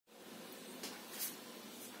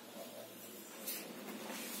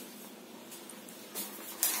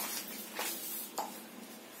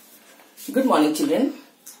Good morning, children.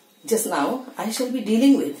 Just now I shall be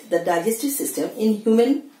dealing with the digestive system in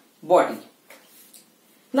human body.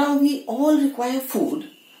 Now we all require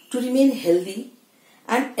food to remain healthy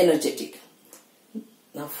and energetic.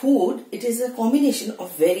 Now food, it is a combination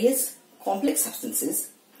of various complex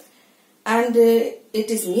substances and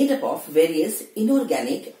it is made up of various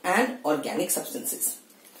inorganic and organic substances.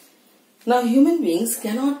 Now human beings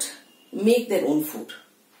cannot make their own food.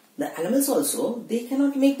 The animals also, they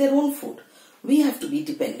cannot make their own food. We have to be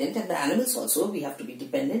dependent, and the animals also, we have to be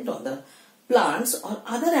dependent on the plants or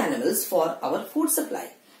other animals for our food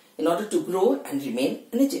supply in order to grow and remain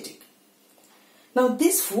energetic. Now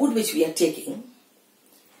this food which we are taking,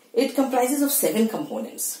 it comprises of 7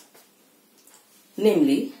 components,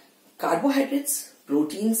 namely carbohydrates,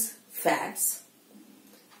 proteins, fats,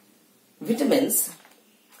 vitamins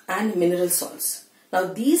and mineral salts.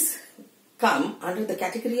 Now these come under the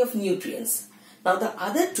category of nutrients. Now the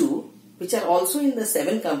other 2 which are also in the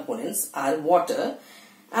 7 components are water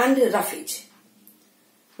and roughage.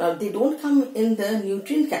 Now they don't come in the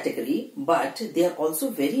nutrient category, but they are also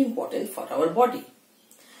very important for our body.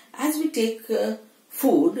 As we take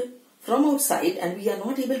food from outside and we are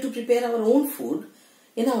not able to prepare our own food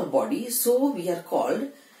in our body, so we are called,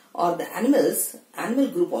 or the animal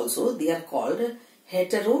group also, they are called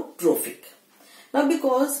heterotrophic. Now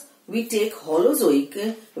because we take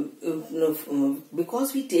holozoic,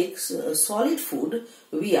 because we take solid food,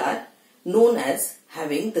 we are known as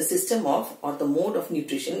having the system of, or the mode of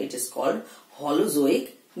nutrition, it is called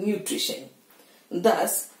holozoic nutrition.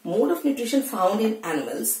 Thus, mode of nutrition found in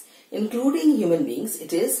animals, including human beings,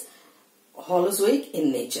 it is holozoic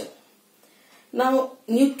in nature. Now,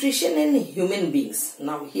 nutrition in human beings.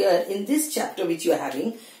 Now here in this chapter which you are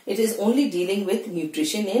having, it is only dealing with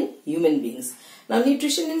nutrition in human beings. Now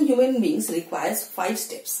nutrition in human beings requires 5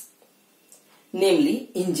 steps, namely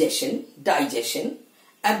ingestion, digestion,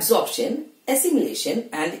 absorption, assimilation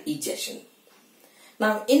and ejection.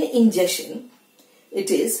 Now in ingestion,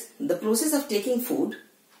 it is the process of taking food,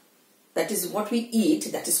 that is what we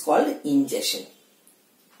eat, that is called ingestion.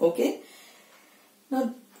 Okay.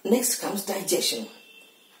 Now next comes digestion.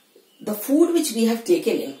 The food which we have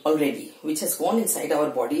taken in already, which has gone inside our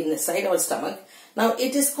body, inside our stomach, now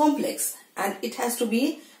it is complex and it has to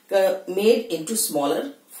be made into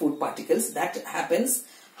smaller food particles. That happens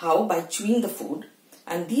how? By chewing the food,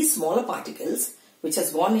 and these smaller particles which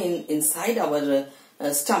has gone inside our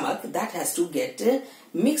stomach, that has to get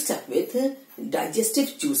mixed up with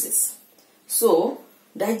digestive juices. So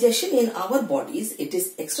digestion in our bodies, it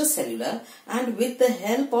is extracellular, and with the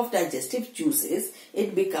help of digestive juices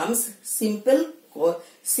it becomes simple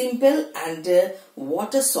and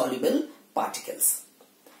water soluble particles.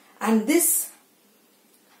 And this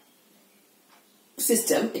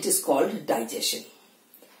system, it is called digestion.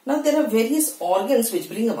 Now there are various organs which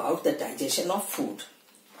bring about the digestion of food.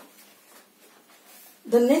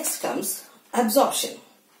 The next comes absorption.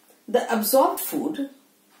 The absorbed food,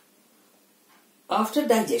 after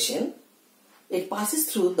digestion, it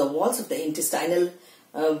passes through the walls of the intestinal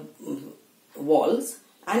walls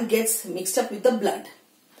and gets mixed up with the blood,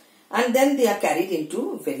 and then they are carried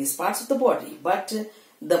into various parts of the body. But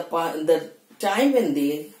the time when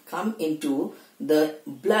they come into the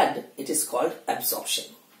blood, it is called absorption.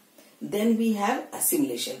 Then we have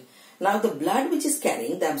assimilation. Now the blood which is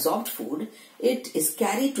carrying the absorbed food, it is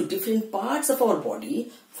carried to different parts of our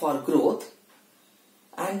body for growth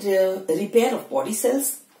and repair of body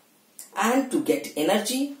cells and to get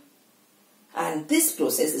energy, and this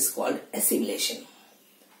process is called assimilation.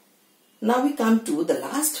 Now we come to the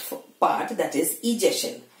last part, that is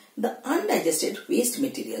ejection. The undigested waste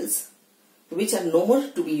materials which are no more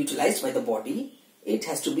to be utilized by the body, it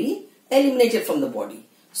has to be eliminated from the body.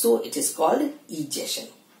 So it is called ejection.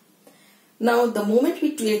 Now the moment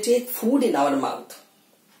we take food in our mouth,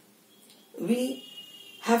 we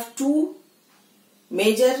have 2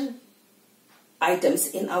 major items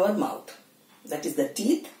in our mouth, that is the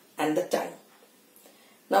teeth and the tongue.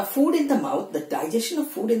 Now food in the mouth, the digestion of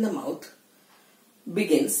food in the mouth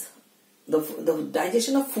begins, the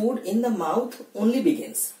digestion of food in the mouth only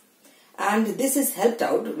begins, and this is helped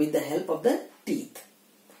out with the help of the teeth.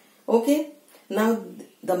 Okay. Now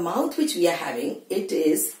the mouth which we are having, it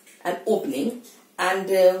is an opening, and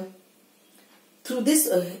through this,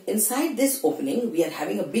 inside this opening, we are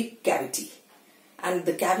having a big cavity, and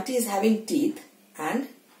the cavity is having teeth and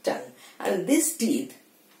tongue, and this teeth,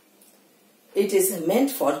 it is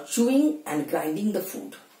meant for chewing and grinding the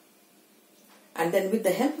food, and then with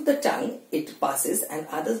the help of the tongue it passes, and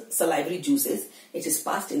other salivary juices, it is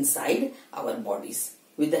passed inside our bodies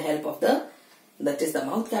with the help of the, that is the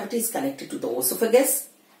mouth cavity is connected to the esophagus,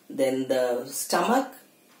 then the stomach,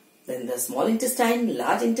 then the small intestine,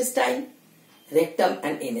 large intestine, rectum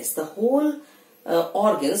and anus. The whole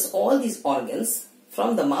organs, all these organs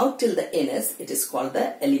from the mouth till the anus, it is called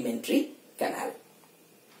the alimentary canal.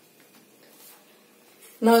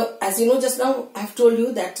 Now, as you know, just now I have told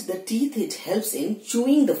you that the teeth, it helps in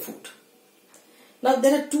chewing the food. Now,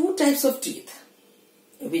 there are two types of teeth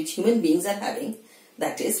which human beings are having,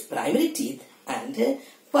 that is primary teeth and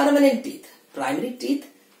permanent teeth. Primary teeth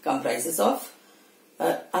comprises of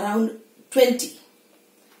around 20,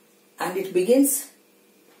 and it begins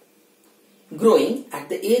growing at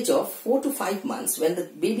the age of 4 to 5 months. When the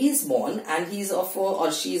baby is born and he is of 4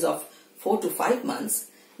 or she is of 4 to 5 months,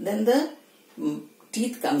 then the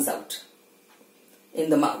teeth comes out in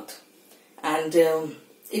the mouth, and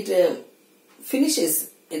it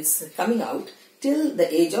finishes its coming out till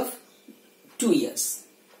the age of 2 years.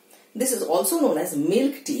 This is also known as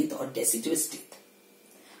milk teeth or deciduous teeth.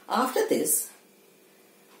 After this,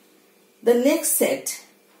 the next set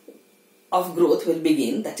of growth will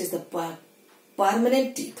begin, that is the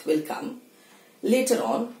permanent teeth will come. Later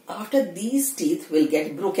on, after these teeth will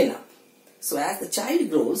get broken up. So as the child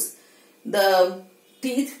grows, the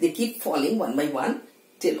teeth, they keep falling one by one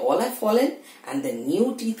till all have fallen, and the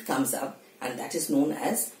new teeth comes up, and that is known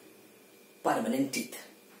as permanent teeth.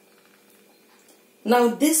 Now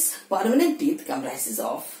this permanent teeth comprises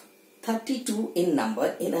of 32 in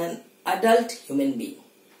number in an adult human being.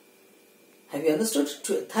 Have you understood?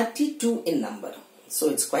 32 in number. So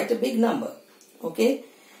it's quite a big number. Okay.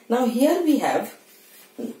 Now here we have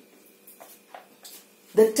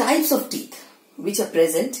the types of teeth which are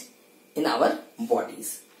present in our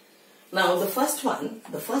bodies. Now the first one,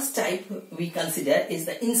 the first type we consider is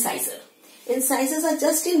the incisor. Incisors are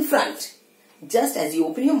just in front. Just as you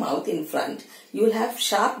open your mouth in front, you will have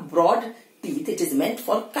sharp, broad teeth. It is meant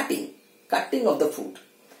for cutting of the food.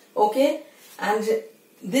 Okay, and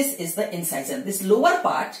this is the incisor. This lower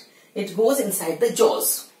part, it goes inside the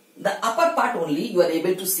jaws. The upper part only you are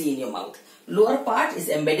able to see in your mouth. Lower part is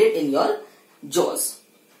embedded in your jaws.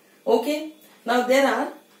 Okay, now there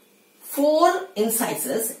are 4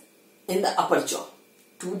 incisors in the upper jaw.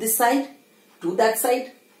 2 this side, 2 that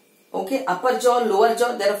side. Okay, upper jaw, lower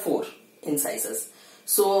jaw, there are 4 incisors.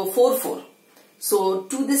 So 4, 4. So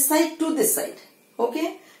 2 this side, 2 this side.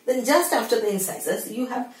 Okay, then just after the incisors, you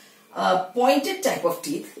have a pointed type of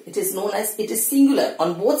teeth. It is known as, it is singular.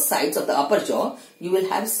 On both sides of the upper jaw, you will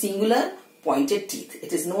have singular pointed teeth.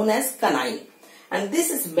 It is known as canine. And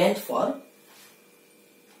this is meant for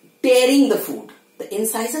tearing the food. The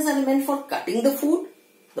incisors are meant for cutting the food.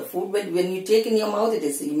 The food when you take in your mouth, it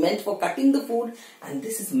is meant for cutting the food, and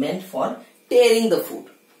this is meant for tearing the food.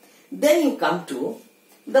 Then you come to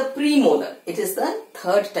the premolar. It is the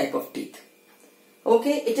third type of teeth.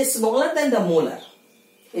 Okay, it is smaller than the molar.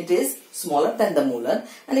 It is smaller than the molar,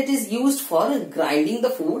 and it is used for grinding the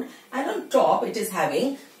food, and on top it is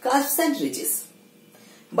having cusps and ridges.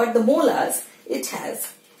 But the molars, it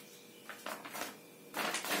has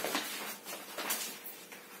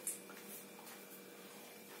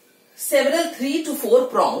several 3 to 4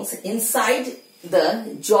 prongs inside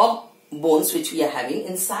the jaw bones which we are having.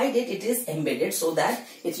 Inside it, it is embedded so that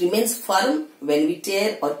it remains firm when we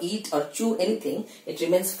tear or eat or chew anything. It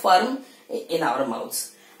remains firm in our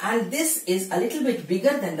mouths. And this is a little bit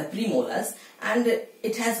bigger than the premolars, and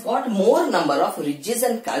it has got more number of ridges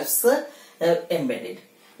and cusps embedded.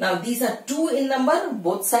 Now these are 2 in number,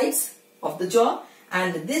 both sides of the jaw,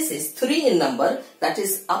 and this is 3 in number, that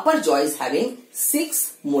is upper jaw is having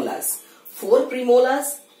 6 molars. 4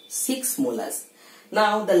 premolars, 6 molars.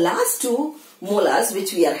 Now the last 2 molars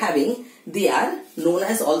which we are having, they are known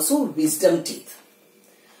as also wisdom teeth.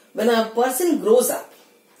 When a person grows up,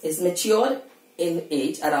 is mature in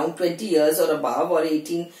age, around 20 years or above, or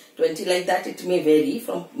 18, 20, like that, it may vary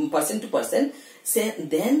from person to person.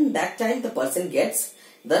 Then that time the person gets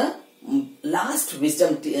the last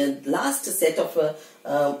wisdom, last set of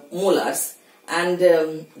molars, and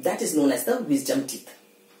that is known as the wisdom teeth.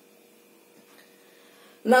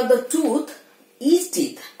 Now the tooth, each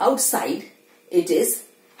teeth outside, it is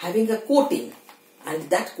having a coating, and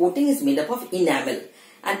that coating is made up of enamel,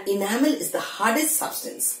 and enamel is the hardest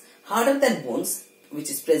substance, harder than bones, which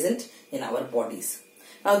is present in our bodies.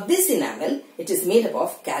 Now this enamel, it is made up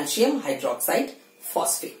of calcium hydroxide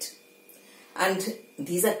phosphate, and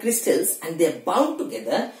these are crystals, and they are bound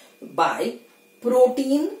together by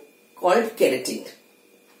protein called keratin.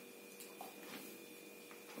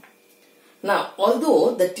 Now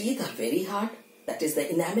although the teeth are very hard, that is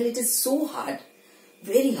the enamel, it is so hard,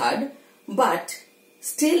 very hard, but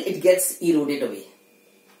still it gets eroded away,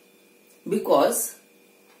 because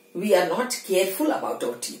we are not careful about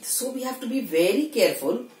our teeth. So we have to be very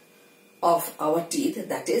careful of our teeth.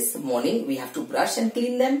 That is, morning we have to brush and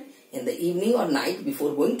clean them. In the evening or night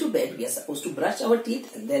before going to bed, we are supposed to brush our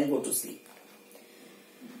teeth and then go to sleep.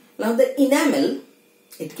 Now the enamel,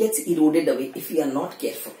 it gets eroded away if we are not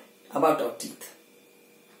careful about our teeth.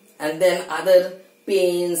 And then other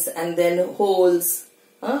pains and then holes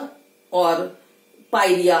or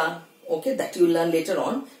pyria, okay, that you will learn later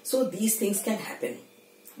on. So these things can happen.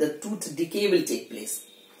 The tooth decay will take place.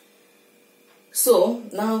 So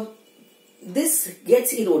now this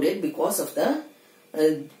gets eroded because of the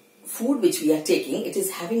food which we are taking. It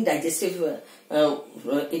is having digestive,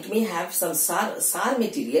 it may have some sour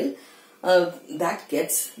material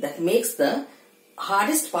that makes the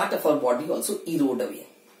hardest part of our body also erode away.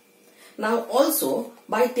 Now also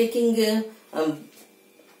by taking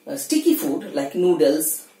sticky food like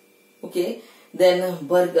noodles, okay, then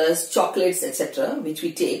burgers, chocolates, etc., which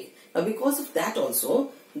we take, now because of that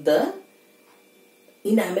also the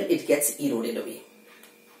enamel, it gets eroded away.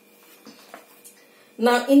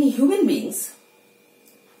 Now in human beings,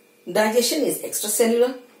 digestion is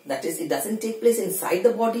extracellular, that is, it doesn't take place inside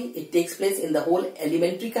the body, it takes place in the whole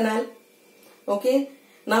alimentary canal, okay.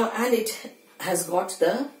 Now, and it has got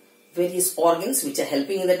the various organs which are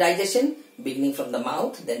helping in the digestion, beginning from the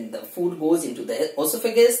mouth, then the food goes into the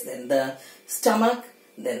esophagus, then the stomach,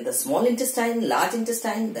 then the small intestine, large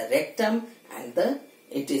intestine, the rectum, and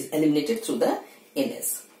it is eliminated through the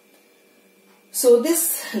anus. So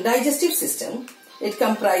this digestive system, it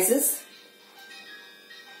comprises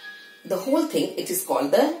the whole thing. It is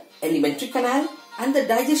called the alimentary canal, and the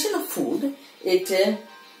digestion of food, it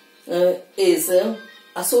is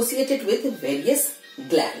associated with various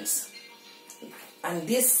glands. And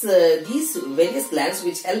these various glands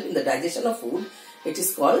which help in the digestion of food, it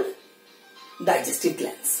is called digestive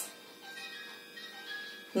glands.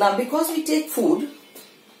 Now because we take food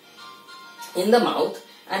in the mouth,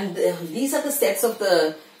 and these are the sets of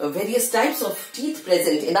the various types of teeth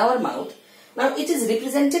present in our mouth. Now it is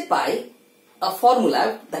represented by a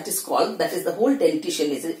formula that is called, that is the whole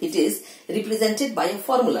dentition, it is represented by a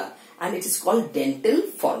formula, and it is called dental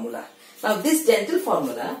formula. Now this dental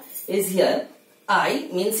formula is here. I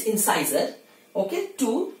means incisor, okay,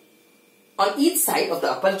 2 on each side of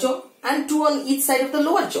the upper jaw and 2 on each side of the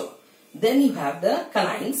lower jaw. Then you have the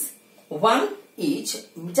canines, 1 each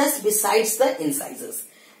just besides the incisors.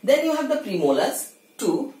 Then you have the premolars,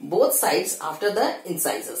 2 both sides after the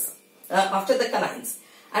incisors, after the canines.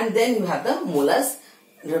 And then you have the molars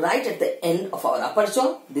right at the end of our upper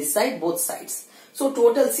jaw, this side, both sides. So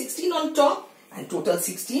total 16 on top and total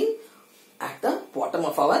 16 at the bottom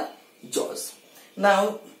of our jaws.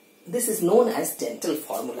 Now this is known as dental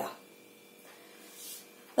formula.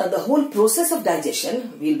 Now the whole process of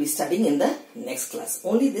digestion we will be studying in the next class.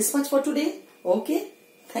 Only this much for today. Okay,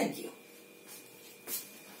 thank you.